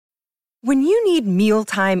When you need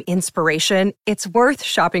mealtime inspiration, it's worth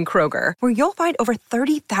shopping Kroger, where you'll find over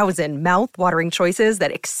 30,000 mouth-watering choices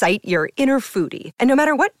that excite your inner foodie. And no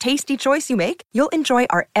matter what tasty choice you make, you'll enjoy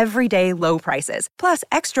our everyday low prices, plus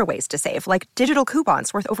extra ways to save, like digital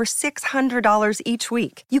coupons worth over $600 each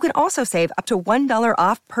week. You can also save up to $1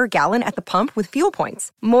 off per gallon at the pump with fuel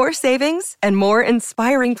points. More savings and more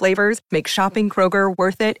inspiring flavors make shopping Kroger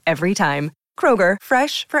worth it every time. Kroger,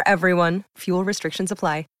 fresh for everyone. Fuel restrictions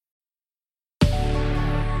apply.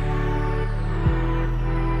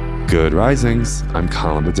 Good Risings, I'm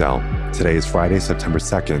Colin Bedell. Today is Friday, September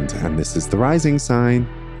 2nd, and this is the Rising Sign.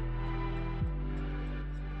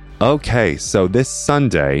 Okay, so this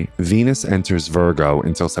Sunday, Venus enters Virgo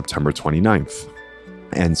until September 29th.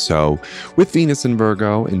 And so with Venus in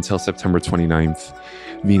Virgo until September 29th,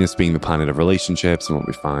 Venus being the planet of relationships and what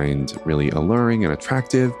we find really alluring and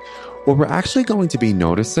attractive, what we're actually going to be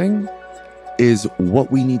noticing is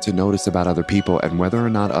what we need to notice about other people and whether or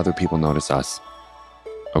not other people notice us.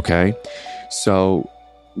 Okay, so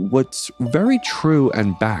what's very true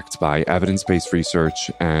and backed by evidence-based research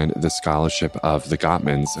and the scholarship of the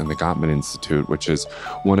Gottmans and the Gottman Institute, which is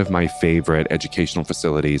one of my favorite educational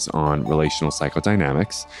facilities on relational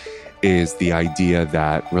psychodynamics, is the idea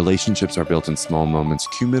that relationships are built in small moments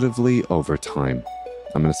cumulatively over time.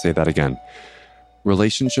 I'm going to say that again.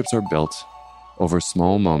 Relationships are built over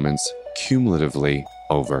small moments cumulatively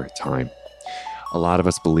over time. A lot of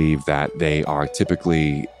us believe that they are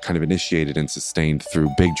typically kind of initiated and sustained through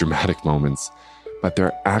big dramatic moments, but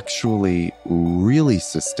they're actually really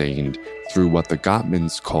sustained through what the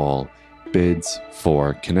Gottmans call bids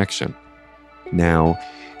for connection. Now,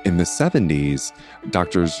 in the 70s,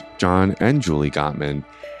 Doctors John and Julie Gottman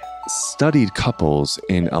studied couples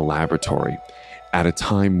in a laboratory at a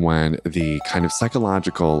time when the kind of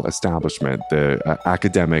psychological establishment, the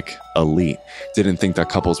academic elite, didn't think that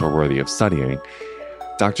couples were worthy of studying.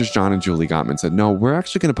 Doctors John and Julie Gottman said, no, we're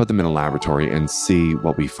actually going to put them in a laboratory and see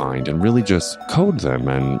what we find and really just code them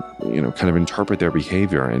and, kind of interpret their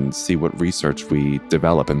behavior and see what research we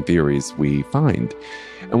develop and theories we find.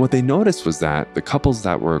 And what they noticed was that the couples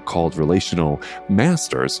that were called relational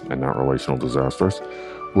masters and not relational disasters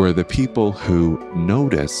were the people who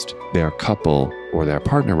noticed their couple, or their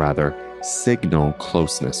partner rather, signal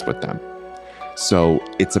closeness with them. So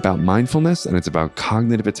it's about mindfulness and it's about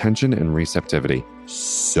cognitive attention and receptivity.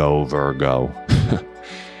 So Virgo.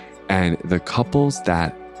 And the couples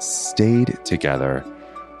that stayed together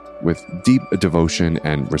with deep devotion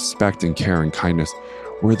and respect and care and kindness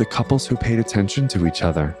were the couples who paid attention to each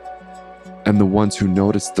other and the ones who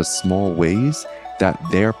noticed the small ways that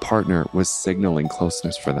their partner was signaling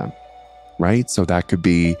closeness for them, right? So that could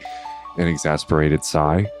be an exasperated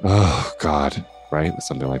sigh. Oh, God, right?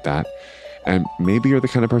 Something like that. And maybe you're the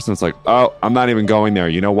kind of person that's like, oh, I'm not even going there.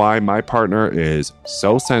 You know why? My partner is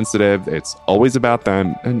so sensitive. It's always about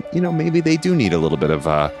them. And, maybe they do need a little bit of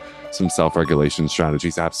some self-regulation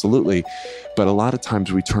strategies. Absolutely. But a lot of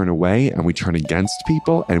times we turn away and we turn against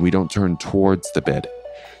people and we don't turn towards the bid.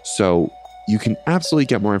 So you can absolutely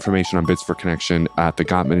get more information on Bids for Connection at the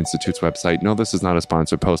Gottman Institute's website. No, this is not a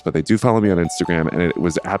sponsored post, but they do follow me on Instagram, and it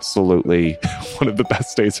was absolutely one of the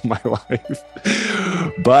best days of my life.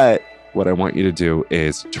 But what I want you to do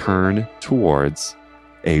is turn towards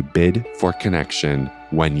a bid for connection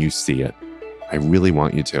when you see it. I really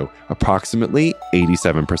want you to. Approximately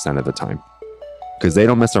 87% of the time. Because they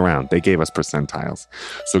don't mess around. They gave us percentiles.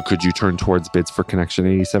 So could you turn towards bids for connection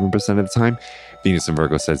 87% of the time? Venus in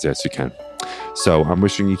Virgo says yes, you can. So I'm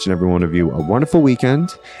wishing each and every one of you a wonderful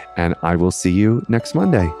weekend, and I will see you next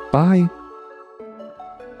Monday. Bye.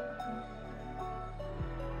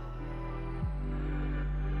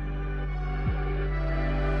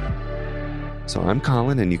 So I'm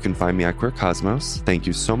Colin, and you can find me at Queer Cosmos. Thank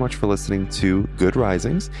you so much for listening to Good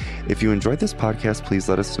Risings. If you enjoyed this podcast, please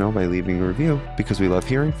let us know by leaving a review, because we love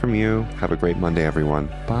hearing from you. Have a great Monday, everyone.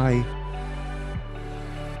 Bye.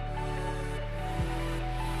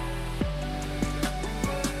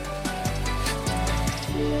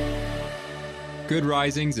 Good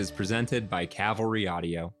Risings is presented by Cavalry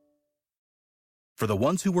Audio. For the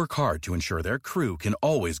ones who work hard to ensure their crew can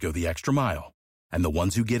always go the extra mile, and the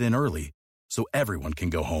ones who get in early so everyone can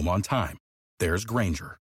go home on time, there's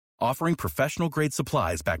Grainger, offering professional-grade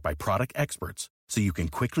supplies backed by product experts so you can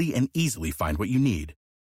quickly and easily find what you need.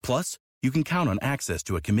 Plus, you can count on access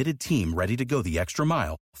to a committed team ready to go the extra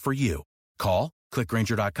mile for you. Call, click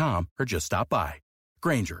Grainger.com, or just stop by.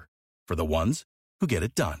 Grainger, for the ones who get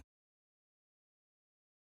it done.